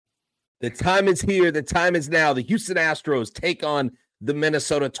The time is here. The time is now. The Houston Astros take on the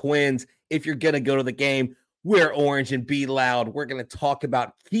Minnesota Twins. If you're going to go to the game, wear orange and be loud. We're going to talk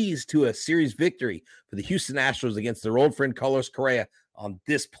about keys to a series victory for the Houston Astros against their old friend Carlos Correa on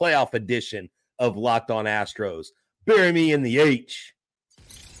this playoff edition of Locked On Astros. Bury me in the H.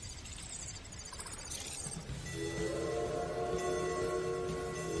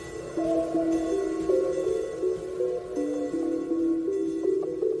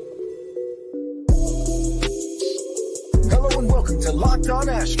 Welcome to Locked On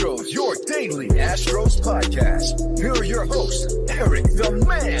Astros, your daily Astros podcast. Here are your hosts, Eric the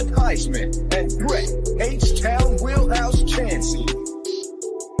Man Heisman and Brett H-Town Wheelhouse Chansey.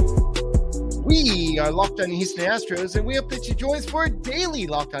 We are Locked On Houston Astros, and we hope that you join us for a daily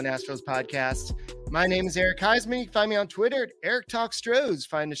Locked On Astros podcast. My name is Eric Heisman. You can find me on Twitter at Eric Talk Stros.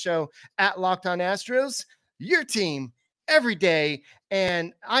 Find the show at Locked On Astros, your team every day.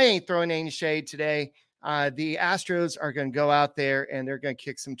 And I ain't throwing any shade today. The Astros are going to go out there and they're going to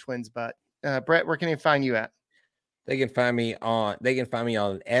kick some Twins' butt. Brett, where can they find you at? They can find me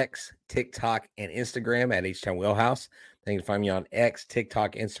on X, TikTok, and Instagram at H-Town Wheelhouse. They can find me on X,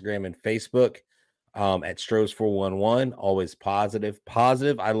 TikTok, Instagram, and Facebook at Stros411. Always positive.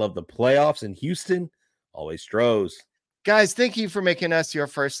 I love the playoffs in Houston. Always Stros. Guys, thank you for making us your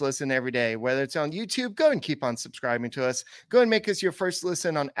first listen every day. Whether it's on YouTube, go and keep on subscribing to us. Go and make us your first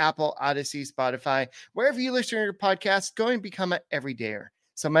listen on Apple, Odyssey, Spotify. Wherever you listen to your podcast, go and become an everydayer.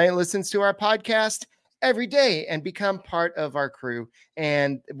 Somebody listens to our podcast every day and become part of our crew.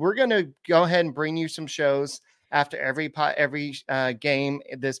 And we're going to go ahead and bring you some shows after every game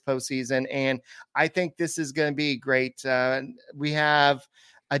this postseason. And I think this is going to be great. We have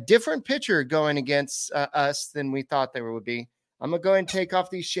a different pitcher going against us than we thought there would be. I'm going to go ahead and take off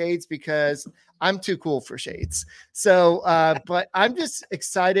these shades because I'm too cool for shades. So, but I'm just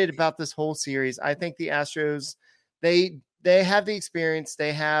excited about this whole series. I think the Astros, they have the experience,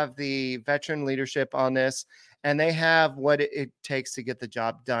 they have the veteran leadership on this, and they have what it takes to get the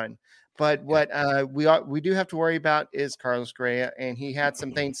job done. But what we do have to worry about is Carlos Correa, and he had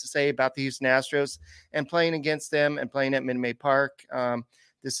some things to say about the Houston Astros and playing against them and playing at Minute Maid Park.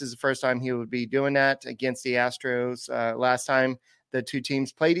 This is the first time he would be doing that against the Astros. Last time the two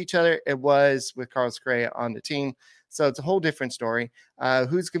teams played each other, it was with Carlos Correa on the team. So it's a whole different story.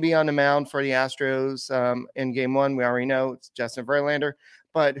 Who's going to be on the mound for the Astros in game one? We already know it's Justin Verlander.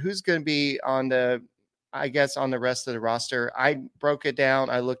 But who's going to be on the rest of the roster? I broke it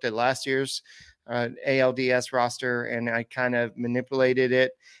down. I looked at last year's ALDS roster, and I kind of manipulated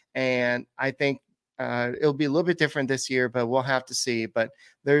it. And I think it'll be a little bit different this year, but we'll have to see. But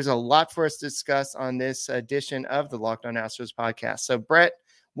there's a lot for us to discuss on this edition of the Locked On Astros podcast. So, Brett,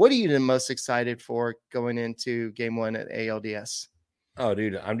 what are you the most excited for going into game one at ALDS? Oh,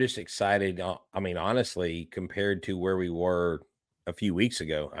 dude, I'm just excited. I mean, honestly, compared to where we were a few weeks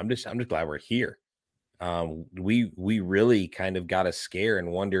ago, I'm just glad we're here. We really kind of got a scare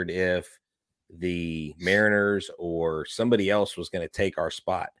and wondered if the Mariners or somebody else was going to take our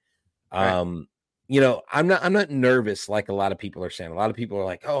spot. Right. You know, I'm not nervous like a lot of people are saying. A lot of people are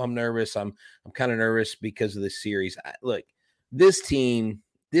like, "Oh, I'm nervous. I'm kind of nervous because of this series." Look, this team's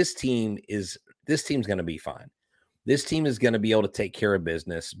going to be fine. This team is going to be able to take care of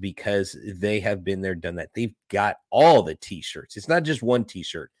business because they have been there, done that. They've got all the T-shirts. It's not just one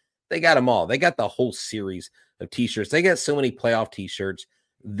T-shirt. They got them all. They got the whole series of T-shirts. They got so many playoff T-shirts.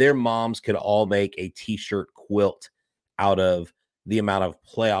 Their moms could all make a T-shirt quilt out of the amount of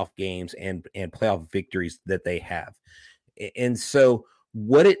playoff games and playoff victories that they have. And so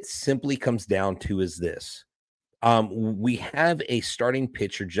what it simply comes down to is this. We have a starting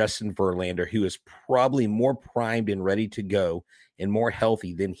pitcher, Justin Verlander, who is probably more primed and ready to go and more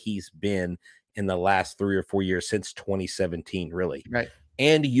healthy than he's been in the last 3 or 4 years since 2017, really. Right.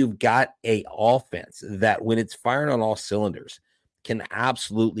 And you've got a offense that when it's firing on all cylinders, can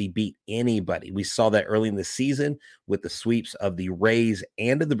absolutely beat anybody. We saw that early in the season with the sweeps of the Rays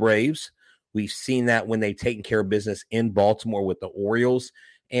and of the Braves. We've seen that when they've taken care of business in Baltimore with the Orioles.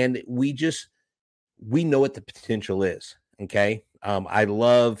 And we know what the potential is. Okay. I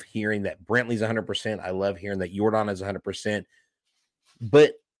love hearing that Brantley's 100%. I love hearing that Jordan is 100%.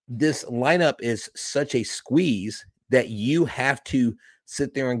 But this lineup is such a squeeze that you have to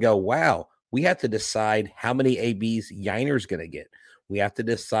sit there and go, wow, we have to decide how many ABs Yiner's going to get. We have to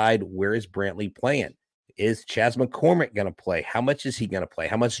decide where is Brantley playing. Is Chas McCormick going to play? How much is he going to play?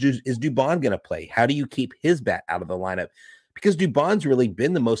 How much is Dubon going to play? How do you keep his bat out of the lineup? Because Dubon's really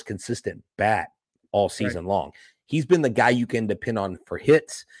been the most consistent bat all season long. He's been the guy you can depend on for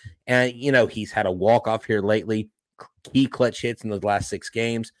hits. And, you know, he's had a walk-off here lately, key clutch hits in the last 6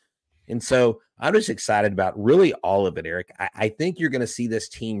 games. And so I'm just excited about really all of it, Eric. I think you're going to see this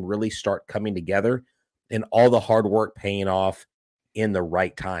team really start coming together and all the hard work paying off in the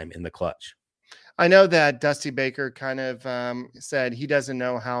right time in the clutch. I know that Dusty Baker kind of said he doesn't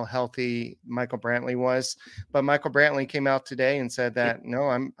know how healthy Michael Brantley was, but Michael Brantley came out today and said that, no,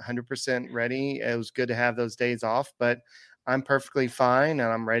 I'm 100% ready. It was good to have those days off, but I'm perfectly fine and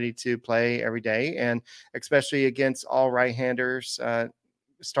I'm ready to play every day. And especially against all right-handers,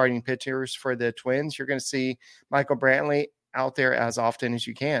 starting pitchers for the Twins, you're going to see Michael Brantley out there as often as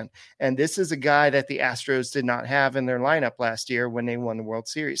you can. And this is a guy that the Astros did not have in their lineup last year when they won the World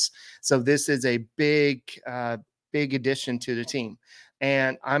Series. So this is a big addition to the team.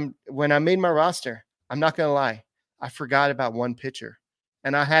 And when I made my roster, I'm not going to lie, I forgot about one pitcher.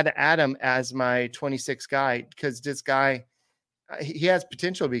 And I had Adam as my 26th guy because this guy, he has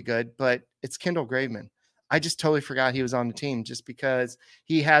potential to be good, but it's Kendall Graveman. I just totally forgot he was on the team just because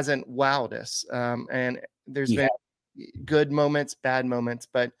he hasn't wowed us. And there's been good moments, bad moments,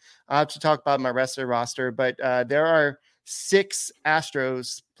 but I'll have to talk about my rest of the roster. But there are 6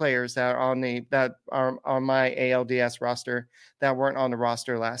 Astros players that are on my ALDS roster that weren't on the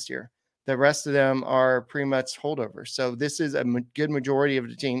roster last year. The rest of them are pretty much holdovers. So this is a good majority of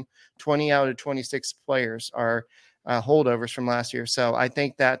the team. 20 out of 26 players are holdovers from last year. So I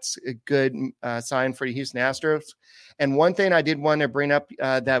think that's a good sign for the Houston Astros. And one thing I did want to bring up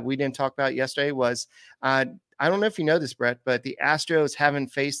that we didn't talk about yesterday was I don't know if you know this, Brett, but the Astros haven't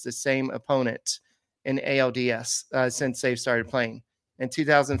faced the same opponent in ALDS since they've started playing. In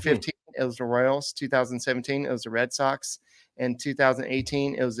 2015, it was the Royals. 2017, it was the Red Sox. In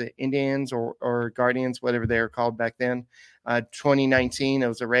 2018, it was the Indians or Guardians, whatever they were called back then. 2019, it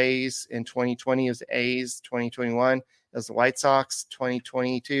was the Rays. In 2020, it was the A's. 2021, it was the White Sox.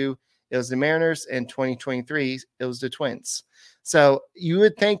 2022, it was the Mariners. And 2023, it was the Twins. So you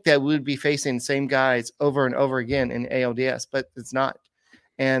would think that we would be facing the same guys over and over again in ALDS, but it's not.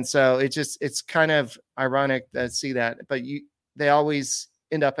 And so it's kind of ironic to see that, but they always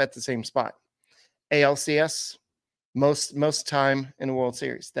end up at the same spot. ALCS, most time in the World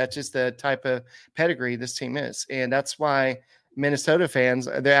Series. That's just the type of pedigree this team is. And that's why Minnesota fans,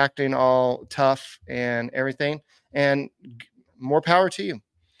 they're acting all tough and everything, and more power to you.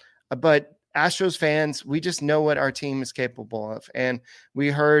 But Astros fans, we just know what our team is capable of. And we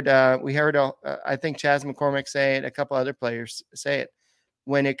heard, I think Chas McCormick say it, a couple other players say it.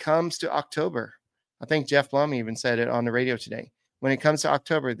 When it comes to October, I think Jeff Blum even said it on the radio today. When it comes to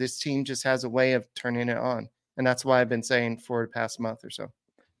October, this team just has a way of turning it on. And that's why I've been saying for the past month or so.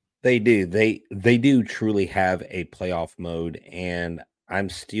 They do. They do truly have a playoff mode. And I'm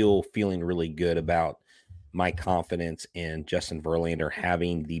still feeling really good about my confidence in Justin Verlander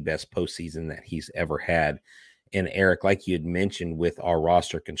having the best postseason that he's ever had. And Eric, like you had mentioned with our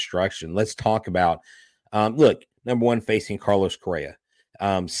roster construction, let's talk about, look, number one, facing Carlos Correa.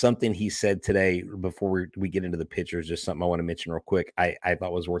 Something he said today before we get into the pitchers, just something I want to mention real quick. I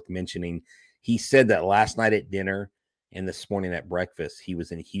thought was worth mentioning. He said that last night at dinner and this morning at breakfast, he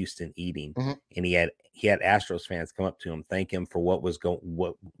was in Houston eating, and he had Astros fans come up to him, thank him for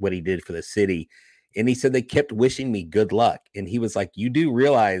what he did for the city. And he said they kept wishing me good luck. And he was like, you do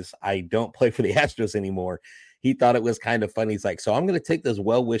realize I don't play for the Astros anymore. He thought it was kind of funny. He's like, so I'm going to take those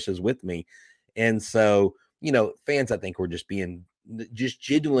well wishes with me. And so, fans, I think, were just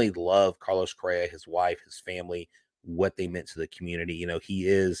genuinely love Carlos Correa, his wife, his family, what they meant to the community. He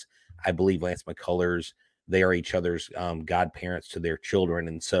is, I believe, Lance McCullers. They are each other's godparents to their children.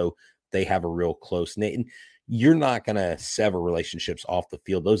 And so they have a real close knit. And you're not going to sever relationships off the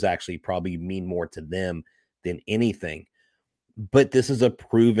field. Those actually probably mean more to them than anything. But this is a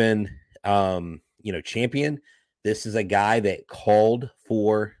proven, champion. This is a guy that called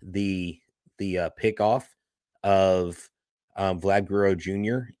for the pickoff of Vlad Guerrero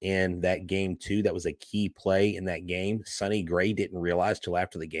Jr. in that game 2. That was a key play in that game. Sonny Gray didn't realize till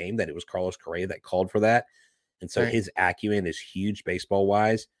after the game that it was Carlos Correa that called for that. And so his acumen is huge baseball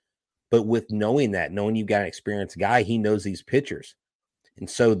wise. But with knowing you've got an experienced guy, he knows these pitchers. And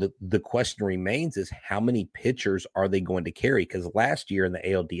so the question remains is how many pitchers are they going to carry? Because last year in the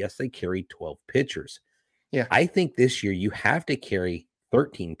ALDS, they carried 12 pitchers. Yeah. I think this year you have to carry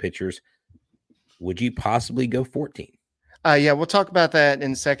 13 pitchers. Would you possibly go 14? Yeah, we'll talk about that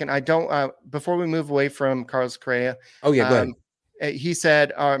in a second. I don't, before we move away from Carlos Correa. Oh yeah, go ahead. He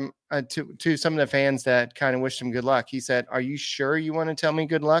said to some of the fans that kind of wished him good luck, he said, are you sure you want to tell me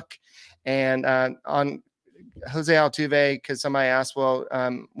good luck? And on Jose Altuve, because somebody asked, well,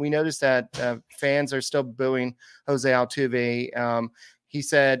 we noticed that fans are still booing Jose Altuve. He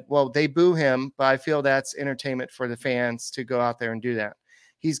said, well, they boo him, but I feel that's entertainment for the fans to go out there and do that.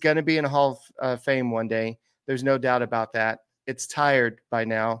 He's going to be in a Hall of Fame one day. There's no doubt about that. It's tired by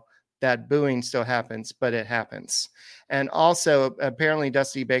now. That booing still happens, but it happens. And also, apparently,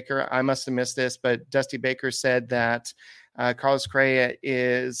 Dusty Baker, I must have missed this, but Dusty Baker said that Carlos Correa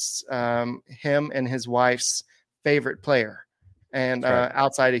is him and his wife's favorite player, and right.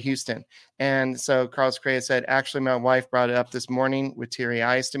 outside of Houston. And so Carlos Correa said, actually, my wife brought it up this morning with teary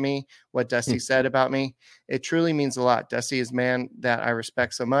eyes to me, what Dusty said about me. It truly means a lot. Dusty is a man that I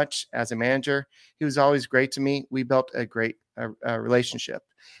respect so much as a manager. He was always great to me. We built a great relationship.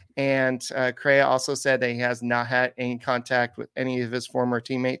 And Correa also said that he has not had any contact with any of his former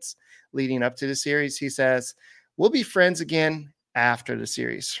teammates leading up to the series. He says, we'll be friends again after the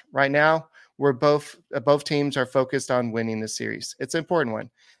series. Right now, we're both teams are focused on winning the series. It's an important one.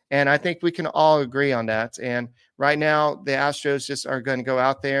 And I think we can all agree on that. And right now, the Astros just are going to go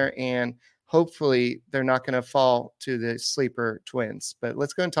out there and hopefully they're not going to fall to the sleeper Twins. But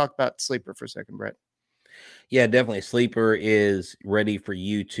let's go and talk about sleeper for a second, Brett. Yeah, definitely. Sleeper is ready for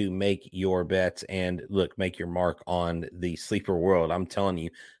you to make your bets and make your mark on the sleeper world. I'm telling you,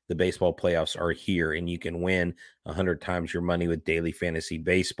 the baseball playoffs are here and you can win 100 times your money with daily fantasy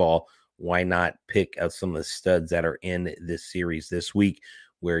baseball. Why not pick up some of the studs that are in this series this week,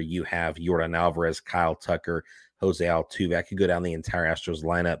 where you have Yordan Alvarez, Kyle Tucker, Jose Altuve? I could go down the entire Astros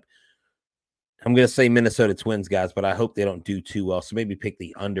lineup. I'm going to say Minnesota Twins, guys, but I hope they don't do too well. So maybe pick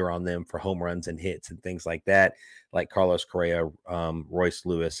the under on them for home runs and hits and things like that, like Carlos Correa, Royce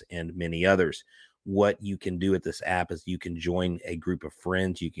Lewis, and many others. What you can do with this app is you can join a group of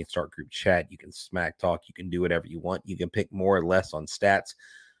friends. You can start group chat. You can smack talk. You can do whatever you want. You can pick more or less on stats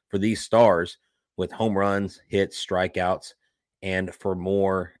for these stars with home runs, hits, strikeouts, and for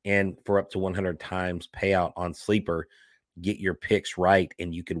more and for up to 100 times payout on Sleeper. Get your picks right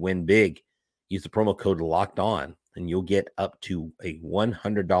and you could win big. Use the promo code Locked On, and you'll get up to a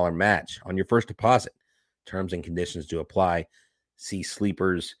 $100 match on your first deposit. Terms and conditions do apply. See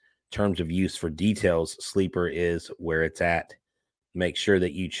Sleeper's terms of use for details. Sleeper is where it's at. Make sure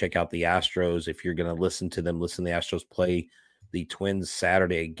that you check out the Astros. If you're going to listen to them, listen to the Astros play the Twins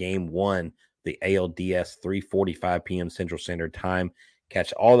Saturday, Game 1, the ALDS, 3:45 p.m. Central Standard Time.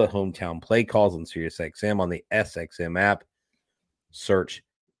 Catch all the hometown play calls on SiriusXM on the SXM app. Search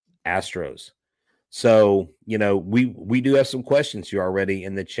Astros. So, we do have some questions here already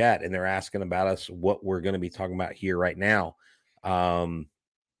in the chat, and they're asking about us. What we're going to be talking about here right now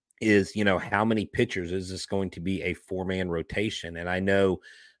is, how many pitchers is this going to be a 4-man rotation? And I know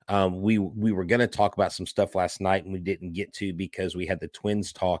we were going to talk about some stuff last night and we didn't get to because we had the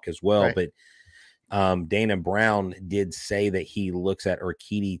Twins talk as well. Right. But Dana Brown did say that he looks at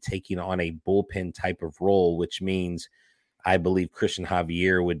Urquidy taking on a bullpen type of role, which means I believe Christian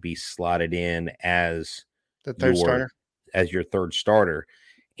Javier would be slotted in as the third starter, as your third starter.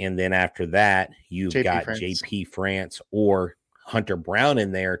 And then after that, you've got JP France or Hunter Brown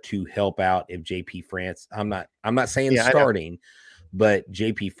in there to help out if JP France, I'm not saying starting, but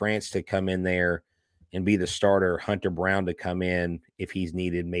JP France to come in there and be the starter, Hunter Brown to come in if he's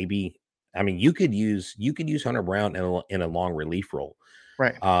needed. Maybe, you could use Hunter Brown in a long relief role.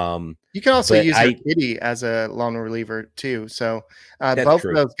 Right. You can also use Urquidy as a long reliever too. So both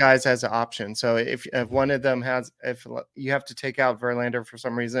of those guys has an option. So if one of them if you have to take out Verlander for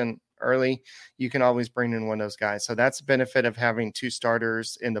some reason early, you can always bring in one of those guys. So that's the benefit of having two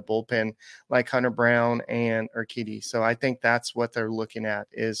starters in the bullpen like Hunter Brown and Urquidy. So I think that's what they're looking at,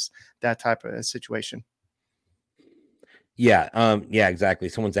 is that type of a situation. Yeah. Yeah, exactly.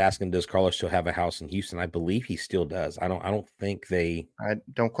 Someone's asking, does Carlos still have a house in Houston? I believe he still does. I don't think they,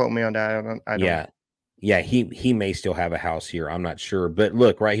 don't quote me on that. I don't. Yeah. He may still have a house here. I'm not sure, but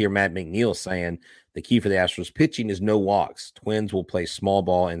look right here. Matt McNeil saying the key for the Astros pitching is no walks. Twins will play small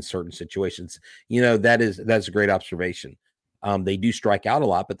ball in certain situations. That's a great observation. They do strike out a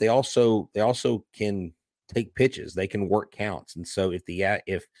lot, but they also can take pitches. They can work counts. And so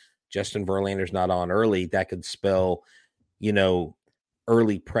if Justin Verlander's not on early, that could spell,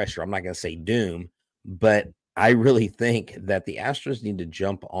 early pressure. I'm not going to say doom, but I really think that the Astros need to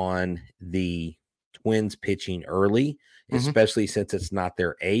jump on the Twins pitching early, especially since it's not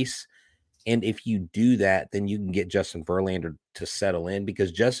their ace. And if you do that, then you can get Justin Verlander to settle in,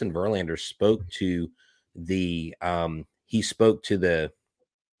 because Justin Verlander spoke to the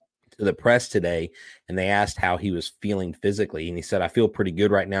press today, and they asked how he was feeling physically. And he said, I feel pretty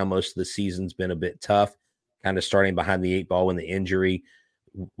good right now. Most of the season's been a bit tough, kind of starting behind the 8 ball with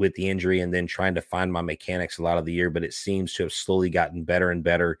the injury and then trying to find my mechanics a lot of the year, but it seems to have slowly gotten better and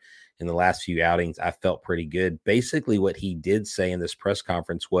better in the last few outings. I felt pretty good. Basically what he did say in this press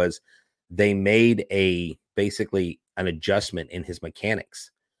conference was they made a an adjustment in his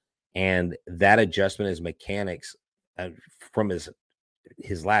mechanics, and that adjustment in his mechanics from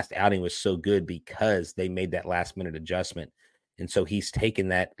his last outing was so good because they made that last minute adjustment. And so he's taken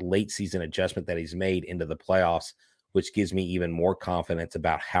that late season adjustment that he's made into the playoffs, which gives me even more confidence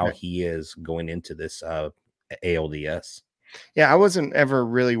about how he is going into this ALDS. Yeah, I wasn't ever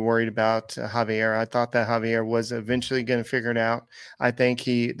really worried about Javier. I thought that Javier was eventually going to figure it out. I think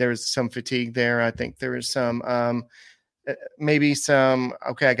there's some fatigue there. I think there was some maybe some,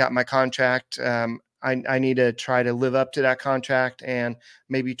 okay, I got my contract. I need to try to live up to that contract and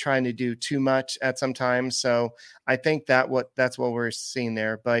maybe trying to do too much at some times. So I think that's what we're seeing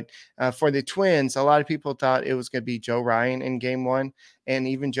there. But for the Twins, a lot of people thought it was going to be Joe Ryan in game one. And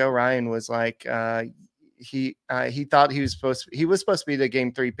even Joe Ryan was like, he thought he was supposed to be the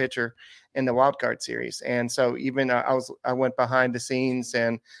game 3 pitcher in the wild card series. And so even I went behind the scenes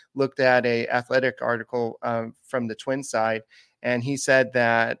and looked at a Athletic article from the Twins side. And he said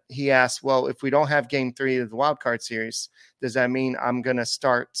that he asked, well, if we don't have game 3 of the wild card series, does that mean I'm going to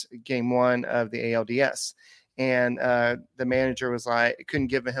start game 1 of the ALDS? And the manager was like, couldn't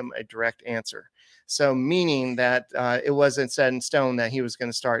give him a direct answer. So meaning that it wasn't set in stone that he was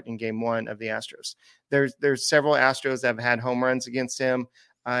going to start in game 1 of the Astros. There's several Astros that have had home runs against him.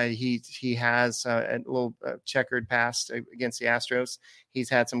 He has a little checkered past against the Astros. He's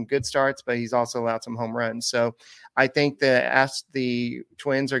had some good starts, but he's also allowed some home runs. So I think the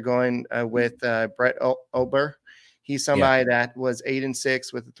Twins are going with Brett Ober. He's somebody that was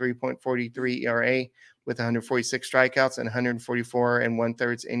 8-6 with a 3.43 ERA with 146 strikeouts and 144 and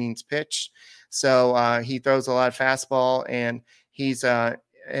 1/3 innings pitched. So he throws a lot of fastball, and he's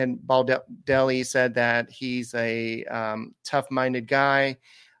and Baldelli said that he's a tough-minded guy.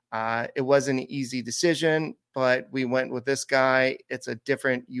 It wasn't an easy decision, but we went with this guy. It's a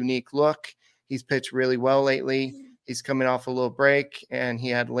different, unique look. He's pitched really well lately. He's coming off a little break, and he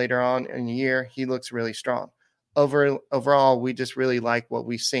had later on in the year, he looks really strong. Overall, we just really like what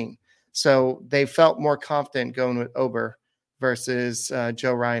we've seen. So they felt more confident going with Ober versus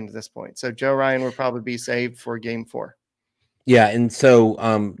Joe Ryan at this point. So Joe Ryan will probably be saved for game 4. Yeah, and so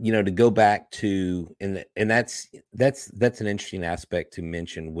to go back to and that's an interesting aspect to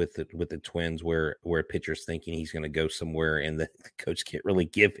mention with the Twins, where a pitcher's thinking he's going to go somewhere and the coach can't really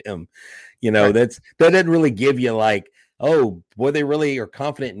give him, Right. that doesn't really give you like, oh boy, they really are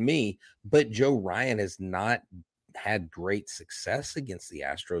confident in me. But Joe Ryan has not had great success against the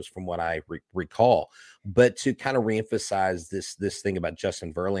Astros from what I recall. But to kind of reemphasize this thing about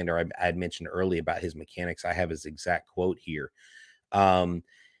Justin Verlander, I had mentioned earlier about his mechanics. I have his exact quote here.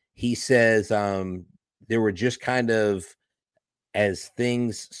 He says there were just kind of, as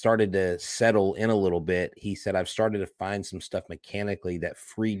things started to settle in a little bit, he said, I've started to find some stuff mechanically that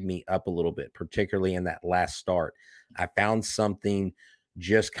freed me up a little bit, particularly in that last start. I found something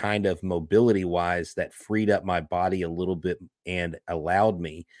just kind of mobility wise that freed up my body a little bit and allowed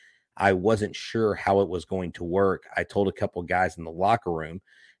me. I wasn't sure how it was going to work. I told a couple guys in the locker room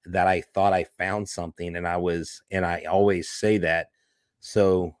that I thought I found something, and I always say that,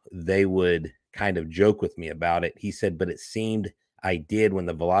 so they would kind of joke with me about it. He said, but it seemed I did when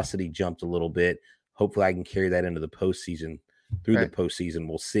the velocity jumped a little bit. Hopefully I can carry that into the postseason. Through the postseason,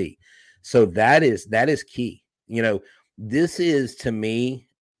 we'll see. So that is key. This is, to me,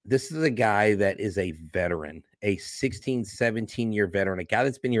 this is a guy that is a veteran, a 16, 17-year veteran, a guy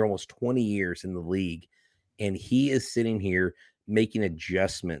that's been here almost 20 years in the league, and he is sitting here making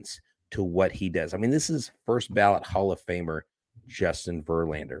adjustments to what he does. I mean, this is first ballot Hall of Famer Justin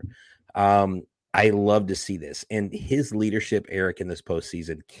Verlander. I love to see this, and his leadership, Eric, in this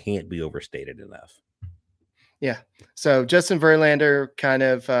postseason can't be overstated enough. Yeah. So Justin Verlander kind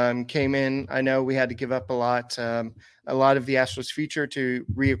of came in. I know we had to give up a lot of the Astros future to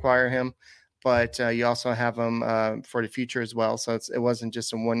reacquire him, but you also have him for the future as well. So it wasn't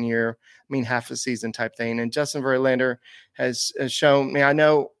just a 1 year, half a season type thing. And Justin Verlander has shown me, I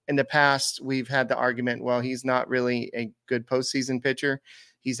know in the past we've had the argument, well, he's not really a good postseason pitcher.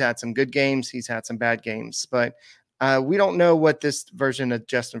 He's had some good games. He's had some bad games, but we don't know what this version of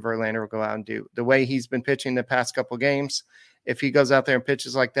Justin Verlander will go out and do. The way he's been pitching the past couple games, if he goes out there and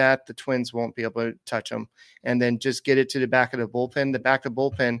pitches like that, the Twins won't be able to touch him. And then just get it to the back of the bullpen. The back of the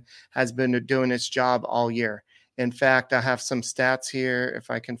bullpen has been doing its job all year. In fact, I have some stats here if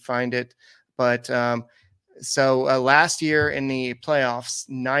I can find it. But so last year in the playoffs,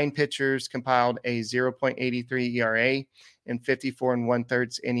 9 pitchers compiled a 0.83 ERA and 54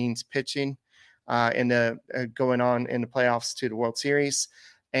 1/3 innings pitching. In the going on in the playoffs to the World Series.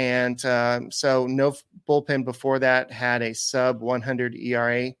 And so no bullpen before that had a sub 100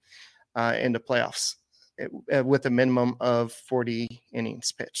 ERA in the playoffs. with a minimum of 40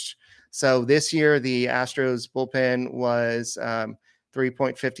 innings pitched. So this year, the Astros bullpen was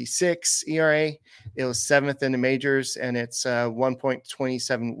 3.56 ERA. It was 7th in the majors, and its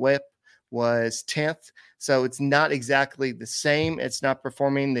 1.27 WHIP was 10th. So it's not exactly the same. It's not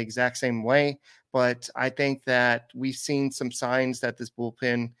performing the exact same way, but I think that we've seen some signs that this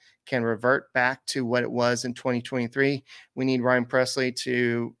bullpen can revert back to what it was in 2023. We need Ryan Presley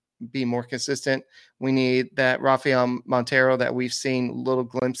to be more consistent. We need that Rafael Montero that we've seen little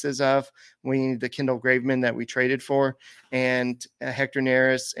glimpses of. We need the Kendall Graveman that we traded for. And Hector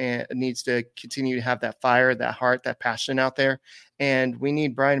Neris needs to continue to have that fire, that heart, that passion out there. And we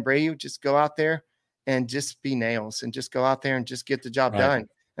need Brian Abreu just go out there and just be nails and just go out there and just get the job done.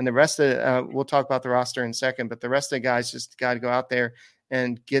 And the rest of we'll talk about the roster in a second, but the rest of the guys just got to go out there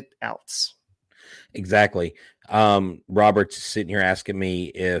and get outs. Exactly. Robert's sitting here asking me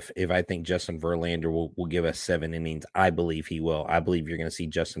if I think Justin Verlander will give us 7 innings. I believe he will. I believe you're going to see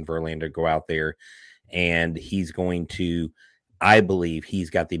Justin Verlander go out there, and he's going to, I believe he's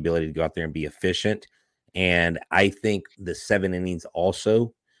got the ability to go out there and be efficient. And I think the 7 innings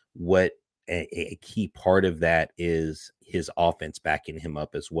also, what a key part of that is his offense backing him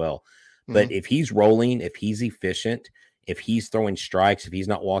up as well. But if he's rolling, if he's efficient, if he's throwing strikes, if he's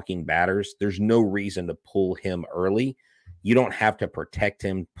not walking batters, there's no reason to pull him early. You don't have to protect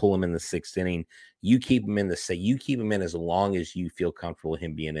him, pull him in the 6th inning. You keep him in as long as you feel comfortable with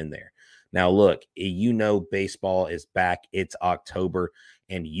him being in there. Now, look, baseball is back. It's October,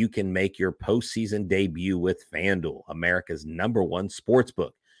 and you can make your postseason debut with FanDuel, America's #1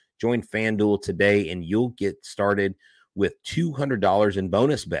 sportsbook. Join FanDuel today, and you'll get started with $200 in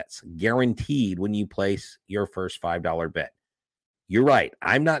bonus bets guaranteed when you place your first $5 bet. You're right.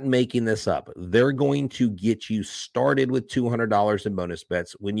 I'm not making this up. They're going to get you started with $200 in bonus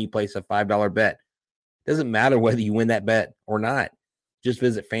bets when you place a $5 bet. Doesn't matter whether you win that bet or not. Just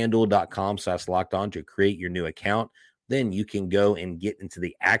visit fanduel.com/lockedon to create your new account. Then you can go and get into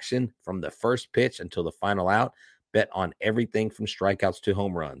the action from the first pitch until the final out. Bet on everything from strikeouts to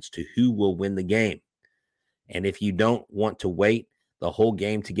home runs to who will win the game. And if you don't want to wait the whole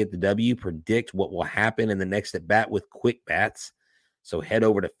game to get the W, predict what will happen in the next at bat with quick bats. So head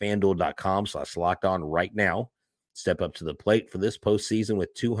over to fanduel.com/lockedon right now. Step up to the plate for this postseason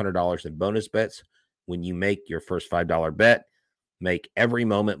with $200 in bonus bets when you make your first $5 bet. Make every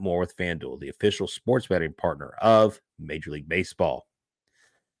moment more with FanDuel, the official sports betting partner of Major League Baseball.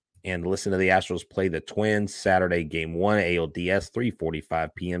 And listen to the Astros play the Twins Saturday, Game 1, ALDS,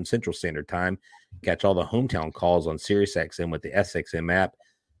 3:45 p.m. Central Standard Time. Catch all the hometown calls on SiriusXM with the SXM app.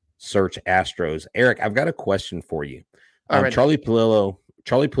 Search Astros. Eric, I've got a question for you. Charlie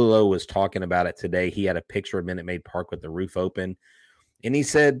Pulillo was talking about it today. He had a picture of Minute Maid Park with the roof open. And he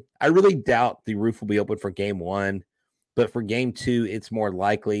said, I really doubt the roof will be open for Game 1. But for Game 2, it's more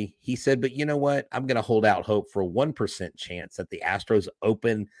likely. He said, but you know what? I'm going to hold out hope for a 1% chance that the Astros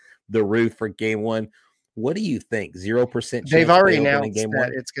open the roof for Game 1. What do you think? 0% chance they've already they announced in Game that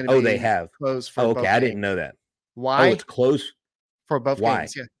 1? it's going to be they have closed for both I games. didn't know that. Why? It's closed for both Why?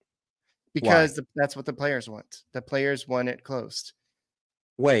 games. Yeah, because that's what the players want. The players want it closed.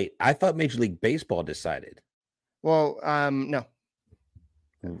 Wait, I thought Major League Baseball decided. Well, no.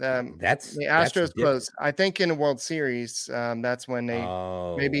 That's the Astros closed. I think in the World Series, that's when they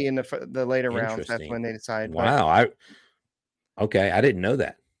maybe in the later rounds. That's when they decide. Wow, I didn't know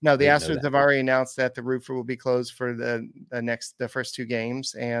that. No, the Astros have already announced that the roof will be closed for the first 2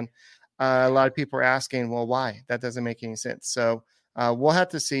 games, and a lot of people are asking, well, why? That doesn't make any sense. So we'll have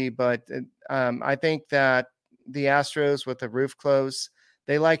to see. But I think that the Astros with the roof closed,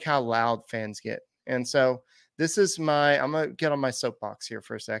 they like how loud fans get, and so. This is I'm going to get on my soapbox here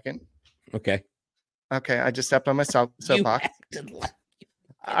for a second. Okay. I just stepped on my soapbox.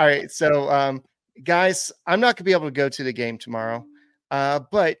 All right. So, guys, I'm not going to be able to go to the game tomorrow.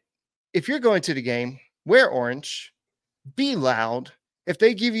 But if you're going to the game, wear orange, be loud. If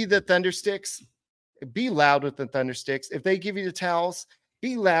they give you the thunder sticks, be loud with the thunder sticks. If they give you the towels,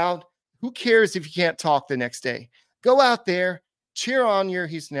 be loud. Who cares if you can't talk the next day? Go out there, cheer on your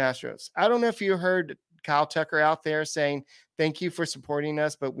Houston Astros. I don't know if you heard Kyle Tucker out there saying, thank you for supporting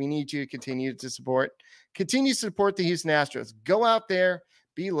us, but we need you to continue to support the Houston Astros. Go out there,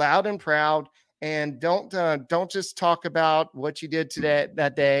 be loud and proud, and don't just talk about what you did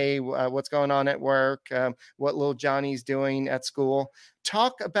that day, what's going on at work, what little Johnny's doing at school.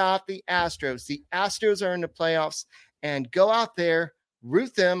 Talk about the Astros. The Astros are in the playoffs, and go out there,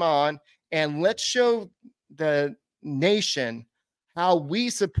 root them on, and let's show the nation how we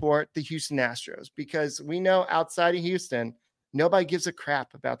support the Houston Astros, because we know outside of Houston, nobody gives a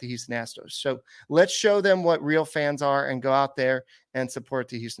crap about the Houston Astros. So let's show them what real fans are and go out there and support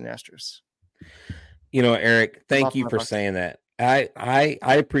the Houston Astros. Eric, thank you for saying that. I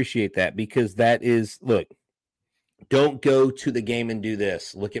appreciate that, because that is, look, don't go to the game and do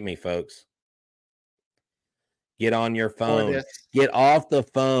this. Look at me, folks. Get on your phone. Get off the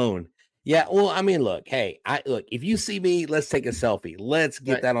phone. Yeah, well, I mean, look, hey, if you see me, let's take a selfie. Let's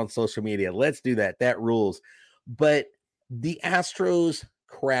get that on social media. Let's do that. That rules. But the Astros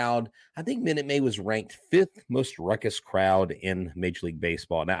crowd, I think Minute Maid was ranked 5th most ruckus crowd in Major League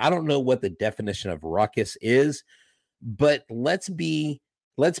Baseball. Now, I don't know what the definition of ruckus is, but let's be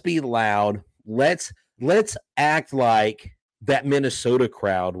loud. Let's act like that Minnesota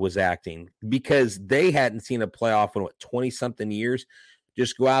crowd was acting, because they hadn't seen a playoff in 20-something years.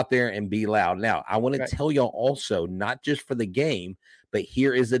 Just go out there and be loud. Now, I want to tell y'all also, not just for the game, but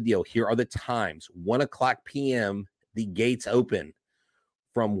here is the deal. Here are the times. 1:00 p.m., the gates open.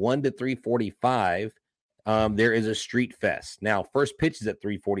 From 1 to 3:45, there is a street fest. Now, first pitch is at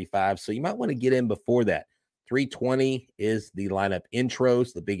 3:45, so you might want to get in before that. 3:20 is the lineup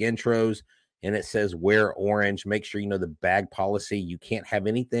intros, the big intros, and it says wear orange. Make sure you know the bag policy. You can't have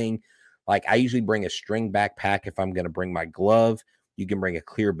anything. Like, I usually bring a string backpack if I'm going to bring my glove. You can bring a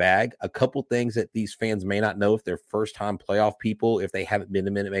clear bag. A couple things that these fans may not know if they're first-time playoff people, if they haven't been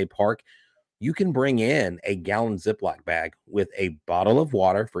to Minute Maid Park, you can bring in a gallon Ziploc bag with a bottle of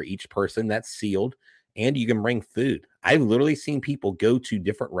water for each person that's sealed, and you can bring food. I've literally seen people go to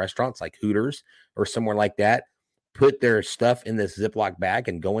different restaurants like Hooters or somewhere like that, put their stuff in this Ziploc bag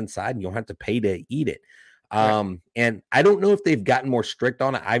and go inside, and you don't have to pay to eat it. And I don't know if they've gotten more strict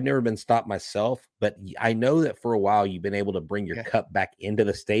on it. I've never been stopped myself, but I know that for a while you've been able to bring your cup back into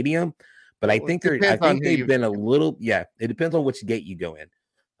the stadium. But I think they've been a little, it depends on which gate you go in.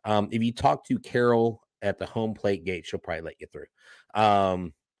 If you talk to Carol at the home plate gate, she'll probably let you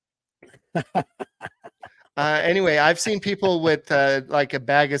through. Anyway, I've seen people with like a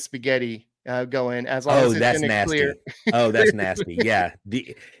bag of spaghetti go in, as long as it's that's nasty. Clear. Oh, that's nasty. Yeah.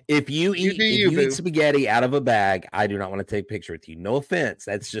 If you eat spaghetti out of a bag, I do not want to take a picture with you. No offense.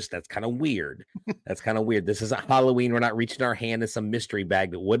 That's kind of weird. That's kind of weird. This isn't Halloween. We're not reaching our hand in some mystery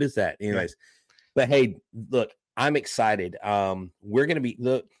bag. But what is that? Anyways, but hey, look, I'm excited. We're going to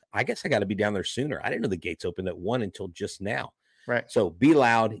be, I guess I got to be down there sooner. I didn't know the gates opened at 1 until just now. Right. So be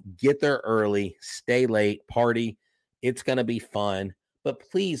loud, get there early, stay late, party. It's going to be fun. But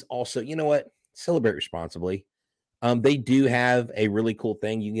please also, you know what? Celebrate responsibly. They do have a really cool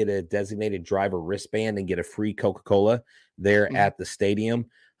thing. You can get a designated driver wristband and get a free Coca-Cola there at the stadium.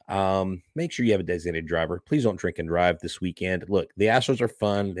 Make sure you have a designated driver. Please don't drink and drive this weekend. Look, the Astros are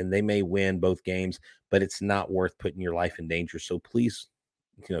fun and they may win both games, but it's not worth putting your life in danger. So please,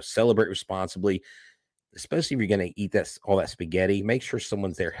 celebrate responsibly, especially if you're going to eat all that spaghetti. Make sure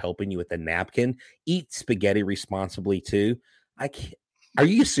someone's there helping you with a napkin. Eat spaghetti responsibly too. Are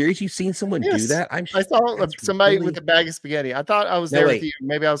you serious? You've seen someone do that? I saw somebody with a bag of spaghetti. I thought I was there with you.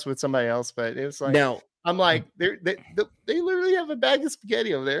 Maybe I was with somebody else, but it was like, I'm like, they literally have a bag of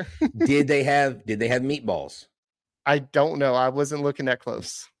spaghetti over there. Did they have meatballs? I don't know. I wasn't looking that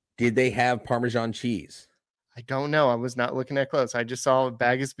close. Did they have Parmesan cheese? I don't know. I was not looking that close. I just saw a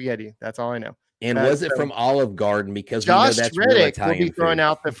bag of spaghetti. That's all I know. And was it from Olive Garden? Because Josh we know that's Reddick will be throwing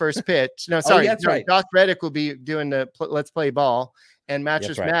out the first pitch. No, sorry. Right. Josh Reddick will be doing the Let's Play Ball, and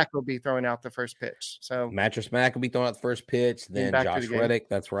Mattress Mac will be throwing out the first pitch. So Mattress Mac will be throwing out the first pitch. Then Josh Reddick.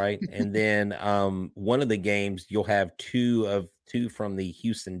 That's right. And then one of the games you'll have two from the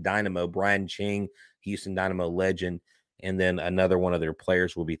Houston Dynamo, Brian Ching, Houston Dynamo legend, and then another one of their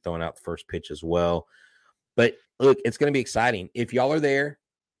players will be throwing out the first pitch as well. But look, it's going to be exciting. If y'all are there,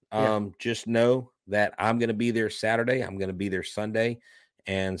 just know that I'm going to be there Saturday. I'm going to be there Sunday.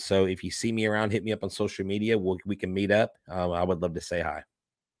 And so if you see me around, hit me up on social media. We can meet up. I would love to say hi.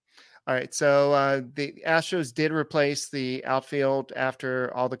 All right. So the Astros did replace the outfield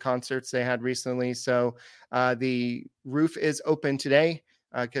after all the concerts they had recently. So the roof is open today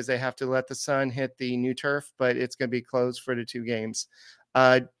because they have to let the sun hit the new turf, but it's going to be closed for the 2 games.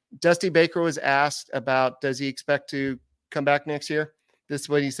 Dusty Baker was asked about, does he expect to come back next year? This is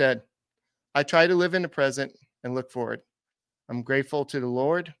what he said. I try to live in the present and look forward. I'm grateful to the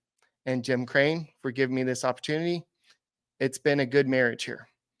Lord and Jim Crane for giving me this opportunity. It's been a good marriage here.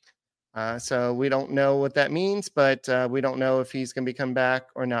 So we don't know what that means, but we don't know if he's going to be coming back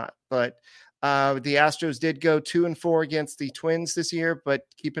or not. But the Astros did go 2-4 against the Twins this year, but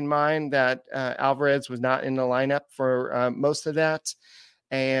keep in mind that Alvarez was not in the lineup for most of that.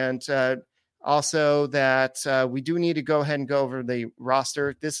 And also that we do need to go ahead and go over the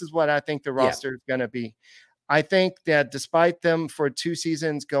roster. This is what I think the roster is going to be. I think that despite them for 2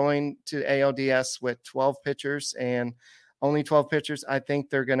 seasons going to ALDS with 12 pitchers and only 12 pitchers, I think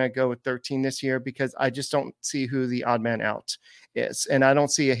they're going to go with 13 this year because I just don't see who the odd man out is. And I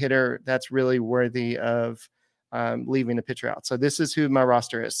don't see a hitter that's really worthy of leaving a pitcher out. So this is who my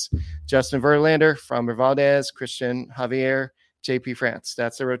roster is. Justin Verlander, Framber Valdez, Christian Javier, JP France.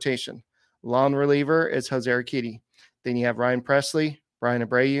 That's the rotation. Long reliever is Jose Urquidy. Then you have Ryan Presley, Brian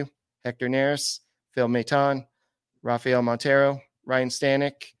Abreu, Hector Neris, Phil Maton, Rafael Montero, Ryan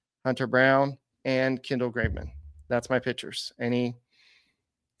Stanek, Hunter Brown, and Kendall Graveman. That's my pitchers. Any?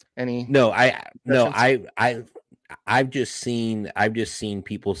 I've just seen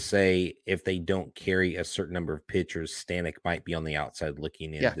people say if they don't carry a certain number of pitchers, Stanek might be on the outside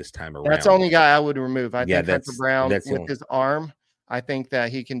looking in this time around. That's the only guy I would remove. I think Hunter Brown with his arm. I think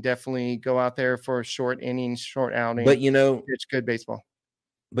that he can definitely go out there for short innings, short outing. But pitch good baseball.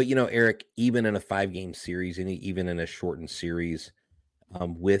 But Eric, even in a 5-game series, and even in a shortened series,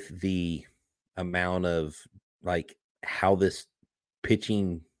 with the amount of like how this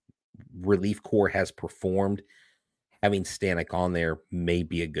pitching relief corps has performed, having Stanek on there may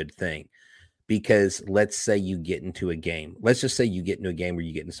be a good thing. Because let's say you get into a game. Let's just say you get into a game where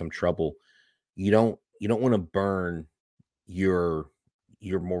you get in some trouble. You don't want to burn your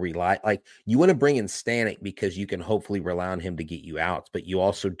more like you want to bring in Stanek because you can hopefully rely on him to get you out, but you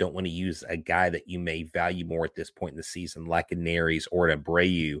also don't want to use a guy that you may value more at this point in the season, like a Neris or an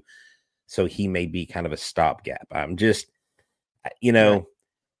Abreu. So he may be kind of a stopgap. I'm just,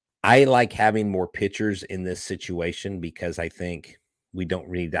 I like having more pitchers in this situation because I think we don't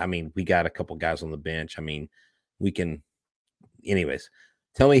really, we got a couple guys on the bench. We can, anyways,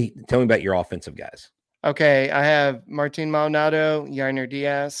 tell me about your offensive guys. Okay, I have Martin Maldonado, Yainer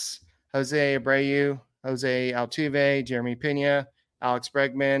Diaz, Jose Abreu, Jose Altuve, Jeremy Pena, Alex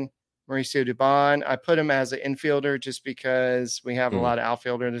Bregman, Mauricio Dubon. I put him as an infielder just because we have a lot of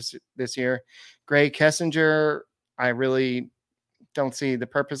outfielders this year. Gray Kessinger, I really don't see the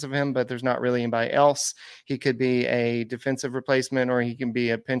purpose of him, but there's not really anybody else. He could be a defensive replacement or he can be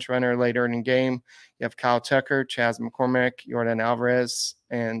a pinch runner later in the game. You have Kyle Tucker, Chas McCormick, Jordan Alvarez,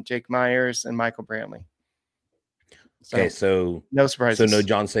 and Jake Myers, and Michael Brantley. So no surprises. So no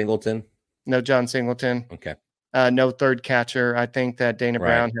John Singleton? No John Singleton. Okay. No third catcher. I think that Dana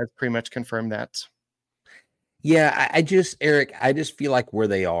Brown has pretty much confirmed that. Yeah, Eric, I just feel like where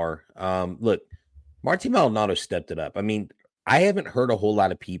they are. Look, Martin Maldonado stepped it up. I haven't heard a whole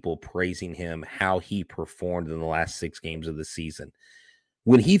lot of people praising him, how he performed in the last 6 games of the season.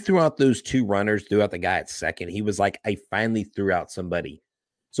 When he threw out those 2 runners, threw out the guy at second, he was like, I finally threw out somebody.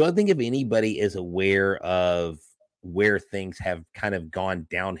 So I think if anybody is aware of where things have kind of gone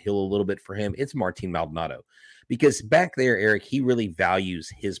downhill a little bit for him, it's Martin Maldonado. Because back there, Eric, he really values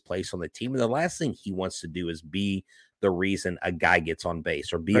his place on the team. And the last thing he wants to do is be the reason a guy gets on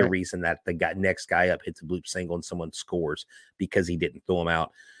base or be a reason that the next guy up hits a bloop single and someone scores because he didn't throw him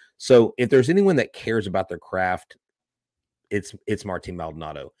out. So if there's anyone that cares about their craft, it's Martin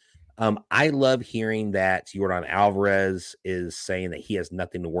Maldonado. I love hearing that Jordan Alvarez is saying that he has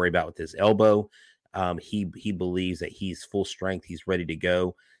nothing to worry about with his elbow. He believes that he's full strength. He's ready to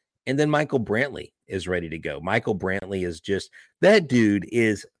go. And then Michael Brantley is ready to go. Michael Brantley is just, that dude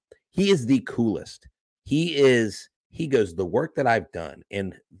is the coolest. He goes, the work that I've done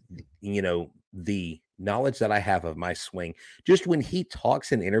and, the knowledge that I have of my swing, just when he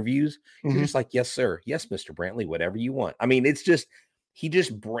talks in interviews, you're just like, yes, sir. Yes, Mr. Brantley, whatever you want. It's just,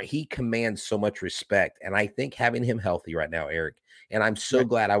 he commands so much respect. And I think having him healthy right now, Eric, and I'm so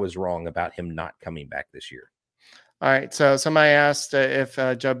glad I was wrong about him not coming back this year. All right. So somebody asked if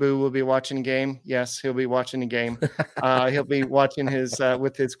Jabu will be watching a game. Yes, he'll be watching the game. He'll be watching his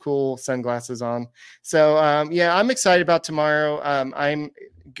with his cool sunglasses on. So I'm excited about tomorrow.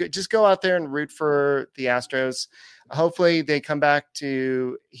 Just go out there and root for the Astros. Hopefully they come back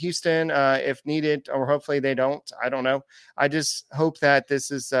to Houston if needed, or hopefully they don't. I don't know. I just hope that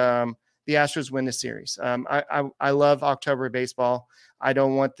this is the Astros win the series. I love October baseball. I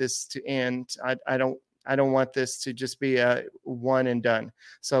don't want this to end. I don't want this to just be a one and done.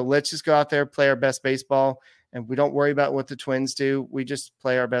 So let's just go out there, play our best baseball, and we don't worry about what the Twins do. We just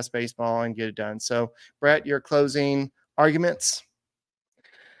play our best baseball and get it done. So, Brett, your closing arguments?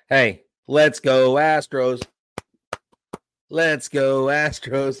 Hey, let's go Astros. Let's go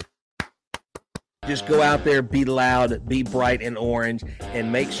Astros. Just go out there, be loud, be bright and orange,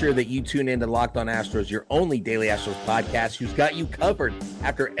 and make sure that you tune in to Locked On Astros, your only daily Astros podcast, who's got you covered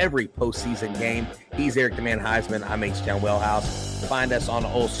after every postseason game. He's Eric the Man Heisman. I'm H-Town Wellhouse. Find us on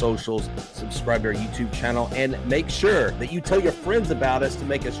all socials, subscribe to our YouTube channel, and make sure that you tell your friends about us to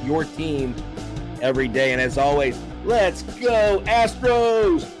make us your team every day. And as always, let's go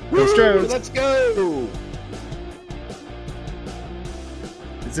Astros! Astros. Let's go!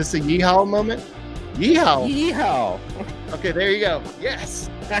 Is this a yeehaw moment? Yeehaw. Yeehaw! Okay, there you go. Yes.